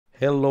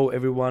Hello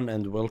everyone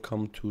and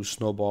welcome to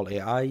Snowball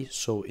AI.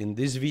 So in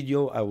this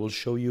video I will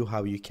show you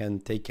how you can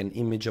take an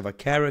image of a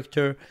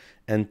character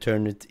and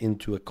turn it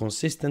into a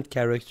consistent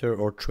character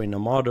or train a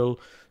model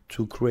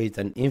to create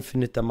an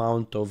infinite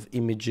amount of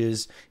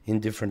images in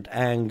different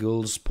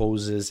angles,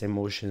 poses,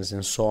 emotions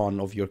and so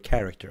on of your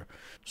character.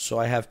 So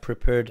I have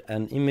prepared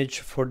an image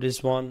for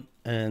this one,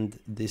 and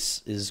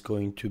this is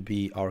going to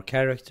be our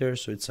character.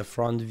 So it's a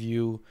front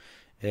view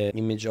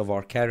image of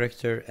our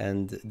character,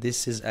 and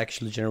this is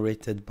actually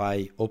generated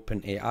by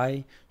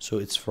OpenAI, so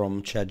it's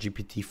from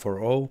ChatGPT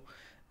 4.0,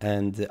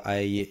 and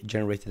I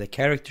generated a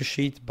character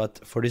sheet,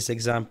 but for this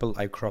example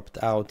I cropped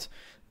out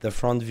the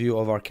front view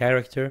of our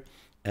character,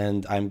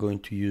 and I'm going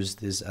to use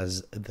this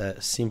as the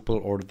simple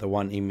or the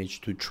one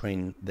image to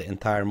train the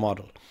entire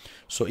model.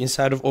 So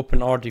inside of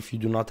openart, if you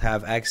do not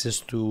have access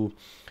to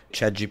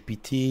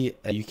ChatGPT,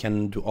 you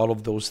can do all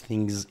of those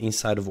things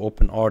inside of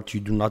openart.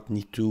 You do not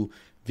need to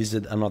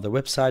visit another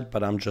website,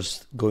 but I'm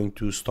just going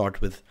to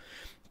start with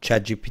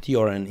ChatGPT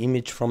or an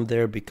image from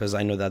there because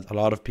I know that a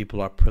lot of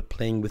people are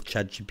playing with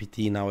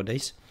ChatGPT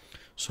nowadays.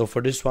 So for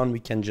this one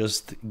we can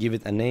just give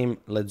it a name.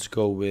 Let's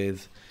go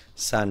with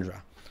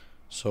Sandra.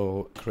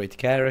 So create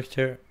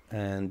character,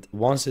 and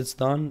once it's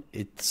done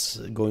it's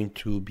going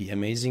to be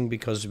amazing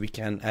because we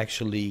can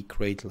actually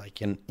create like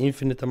an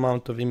infinite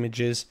amount of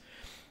images,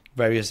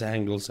 various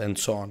angles and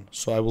so on.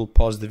 So I will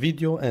pause the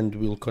video and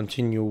we'll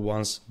continue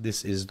once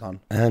this is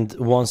done. And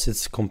once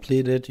it's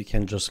completed you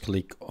can just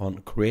click on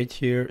create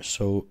here.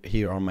 So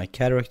here are my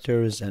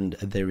characters, and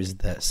there is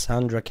the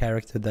Sandra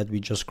character that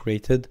we just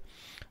created.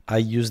 I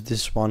use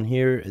this one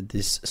here,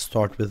 this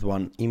start with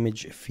one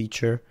image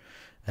feature,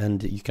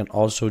 and you can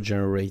also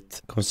generate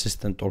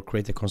consistent or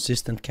create a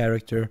consistent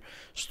character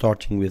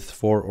starting with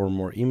 4 or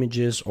more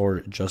images, or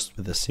just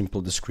with a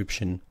simple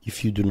description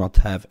if you do not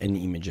have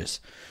any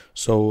images.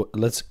 So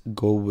let's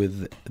go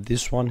with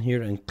this one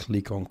here and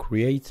click on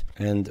create,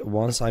 and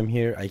once I'm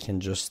here I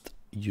can just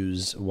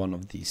use one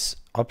of these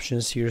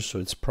options here. So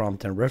it's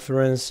prompt and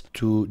reference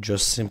to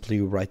just simply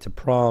write a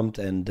prompt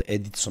and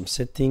edit some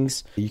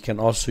settings. You can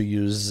also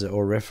use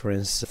or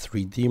reference a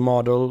 3D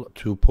model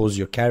to pose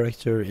your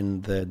character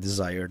in the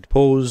desired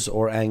pose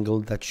or angle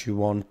that you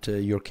want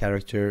your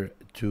character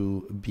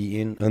to be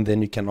in, and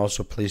then you can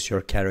also place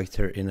your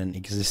character in an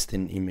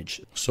existing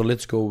image. So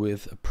let's go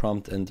with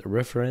prompt and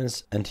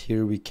reference, and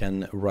here we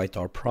can write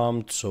our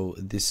prompt. So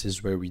this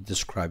is where we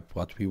describe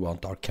what we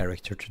want our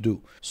character to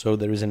do. So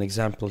there is an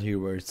example here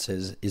where it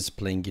says is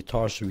playing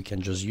guitar, so we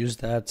can just use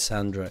that.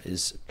 Sandra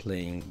is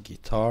playing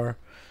guitar.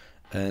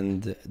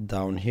 And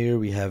down here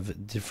we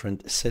have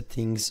different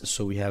settings.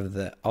 So we have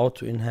the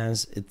auto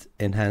enhance, it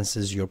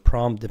enhances your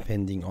prompt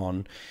depending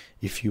on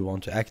if you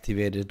want to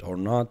activate it or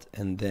not.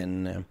 And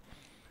then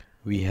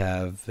we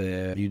have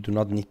you do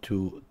not need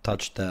to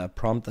touch the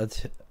prompt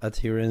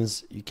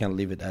adherence, you can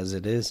leave it as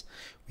it is.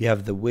 We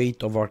have the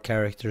weight of our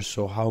character,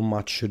 so how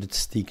much should it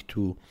stick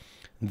to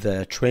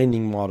the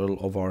training model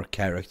of our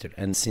character,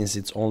 and since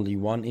it's only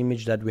one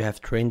image that we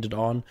have trained it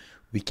on,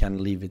 we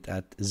can leave it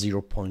at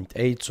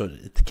 0.8 so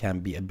it can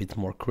be a bit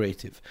more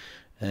creative.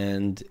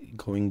 And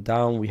going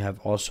down we have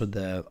also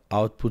the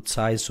output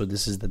size, so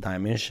this is the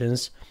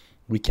dimensions.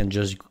 We can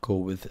just go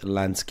with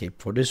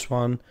landscape for this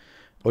one,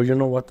 or you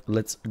know what,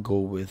 let's go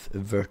with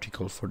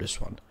vertical for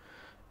this one,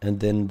 and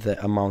then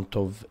the amount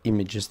of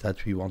images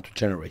that we want to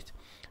generate.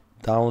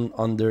 Down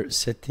under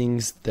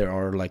settings there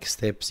are like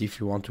steps if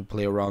you want to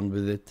play around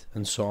with it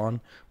and so on,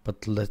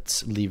 but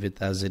let's leave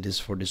it as it is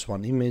for this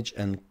one image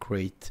and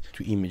create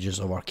 2 images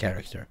of our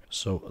character.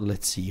 So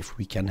let's see if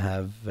we can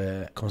have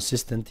a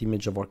consistent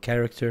image of our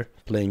character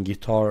playing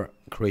guitar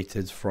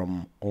created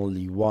from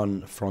only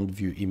one front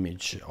view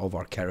image of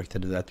our character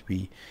that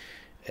we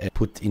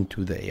put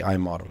into the AI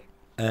model.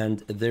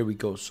 And there we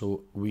go.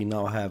 So we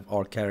now have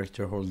our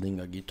character holding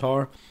a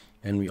guitar,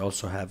 and we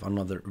also have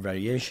another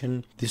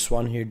variation. This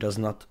one here does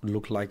not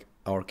look like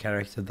our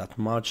character that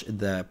much.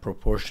 The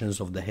proportions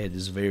of the head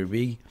is very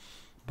big,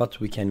 but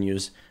we can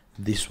use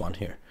this one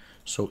here.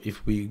 So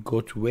if we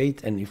go to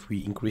weight and if we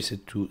increase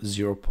it to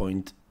 0.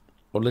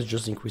 Or let's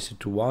just increase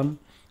it to 1,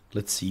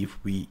 let's see if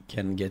we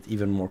can get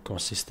even more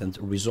consistent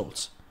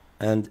results.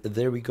 And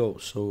there we go.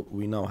 So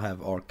we now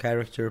have our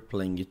character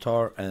playing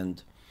guitar,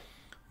 and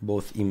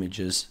both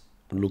images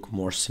look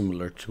more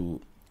similar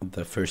to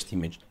the first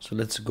image. So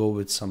let's go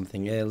with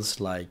something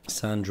else, like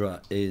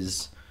Sandra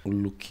is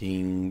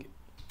looking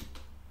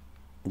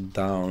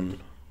down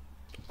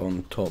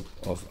on top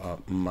of a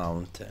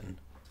mountain.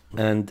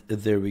 And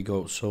there we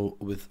go. So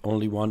with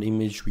only one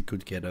image we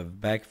could get a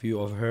back view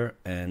of her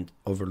and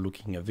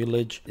overlooking a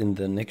village. In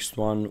the next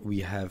one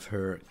we have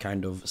her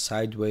kind of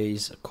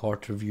sideways, a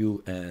quarter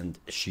view, and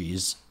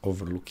she's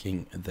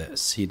overlooking the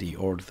city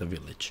or the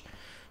village.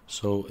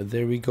 So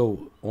there we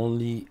go.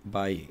 Only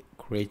by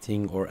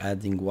creating or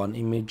adding one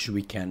image,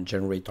 we can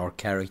generate our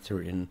character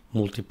in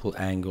multiple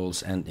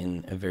angles and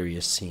in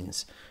various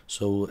scenes.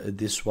 So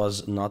this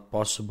was not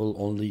possible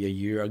only a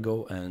year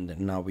ago, and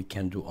now we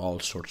can do all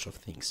sorts of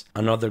things.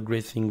 Another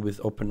great thing with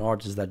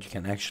openart is that you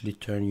can actually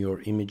turn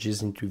your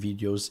images into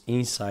videos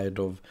inside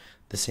of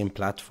the same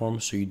platform,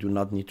 so you do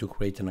not need to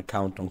create an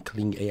account on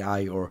Kling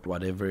AI or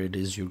whatever it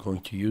is you're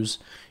going to use.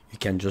 You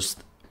can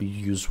just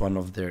use one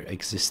of their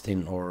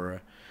existing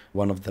or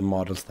one of the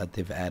models that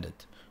they've added.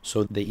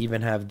 So they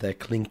even have the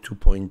Kling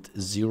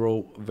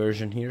 2.0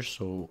 version here.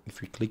 So if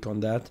we click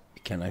on that,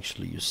 we can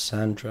actually use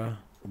Sandra.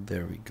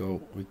 There we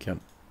go. We can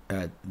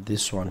add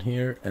this one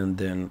here and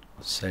then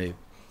say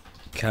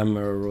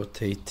camera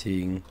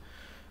rotating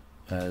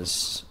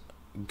as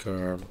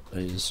girl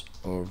is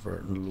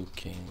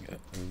overlooking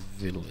a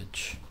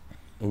village,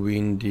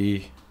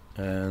 windy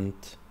and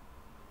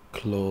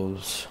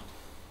clothes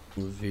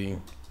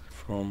moving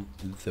from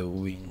the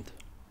wind.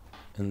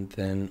 And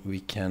then we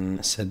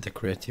can set the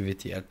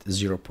creativity at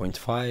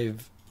 0.5,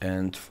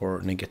 and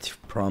for negative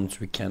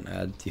prompts we can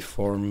add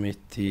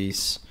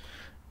deformities,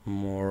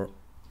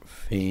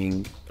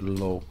 morphing,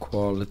 low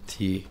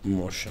quality,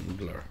 motion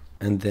blur,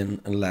 and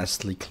then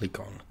lastly click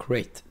on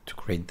create to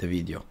create the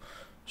video.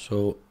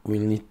 So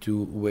we'll need to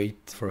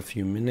wait for a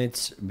few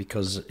minutes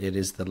because it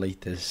is the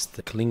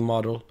latest Kling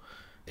model.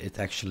 It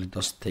actually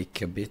does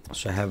take a bit.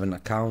 So I have an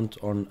account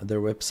on their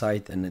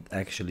website, and it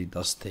actually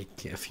does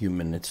take a few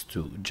minutes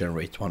to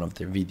generate one of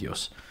their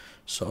videos.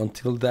 So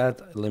until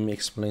that, let me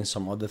explain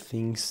some other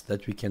things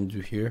that we can do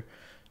here.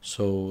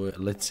 So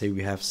let's say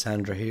we have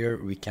Sandra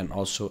here. We can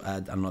also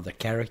add another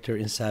character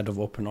inside of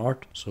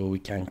openart. So we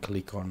can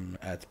click on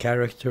add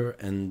character,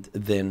 and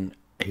then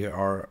here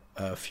are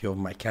a few of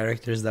my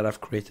characters that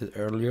I've created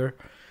earlier.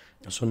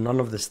 So none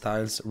of the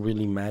styles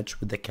really match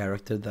with the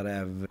character that I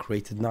have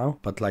created now,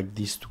 but like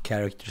these two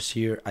characters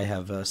here, I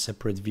have a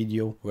separate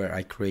video where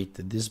I create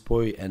this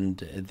boy and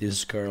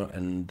this girl,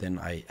 and then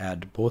I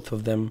add both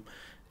of them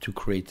to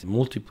create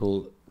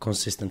multiple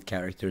consistent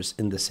characters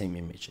in the same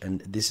image.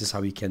 And this is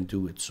how you can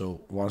do it.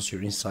 So once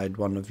you're inside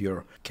one of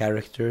your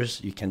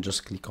characters, you can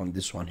just click on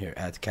this one here,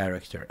 add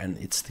character, and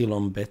it's still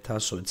on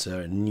beta, so it's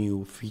a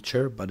new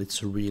feature, but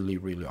it's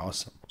really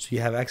awesome. So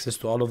you have access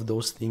to all of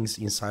those things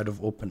inside of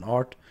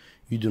openart.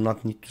 You do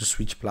not need to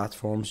switch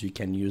platforms. You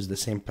can use the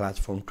same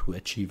platform to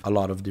achieve a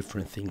lot of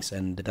different things,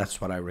 and that's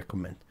what I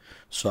recommend.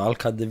 So I'll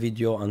cut the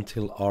video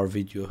until our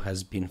video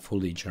has been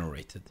fully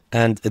generated.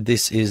 And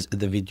this is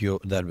the video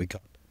that we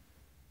got.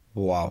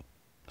 Wow.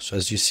 So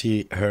as you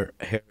see, her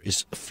hair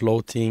is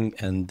floating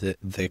and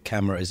the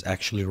camera is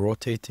actually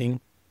rotating,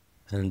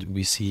 and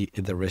we see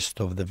the rest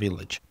of the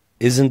village.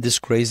 Isn't this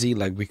crazy?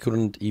 Like, we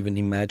couldn't even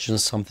imagine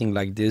something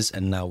like this,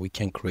 and now we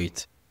can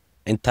create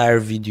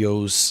entire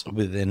videos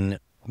within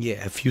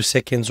a few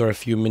seconds or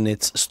a few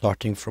minutes,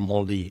 starting from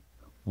only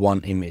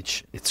one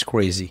image. It's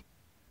crazy.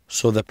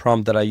 So the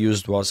prompt that I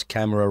used was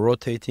camera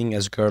rotating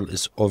as girl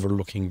is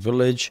overlooking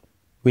village,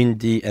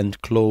 windy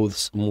and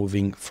clothes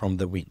moving from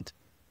the wind.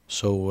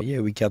 So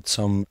yeah, we got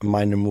some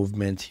minor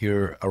movement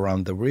here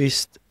around the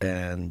wrist,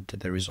 and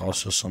there is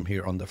also some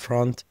here on the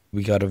front.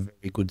 We got a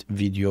very good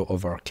video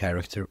of our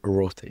character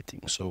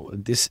rotating. So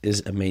this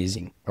is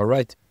amazing. All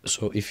right.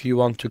 So if you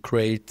want to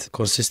create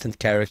consistent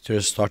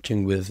characters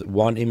starting with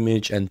one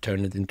image and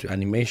turn it into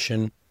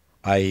animation,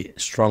 I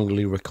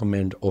strongly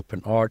recommend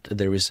openart.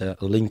 There is a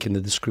link in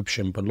the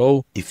description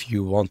below if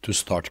you want to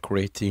start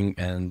creating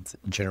and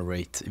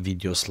generate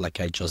videos like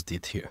I just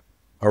did here.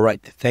 All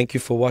right. Thank you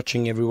for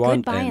watching,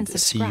 everyone, Goodbye and and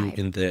see you subscribe.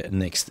 in the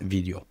next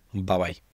video. Bye-bye.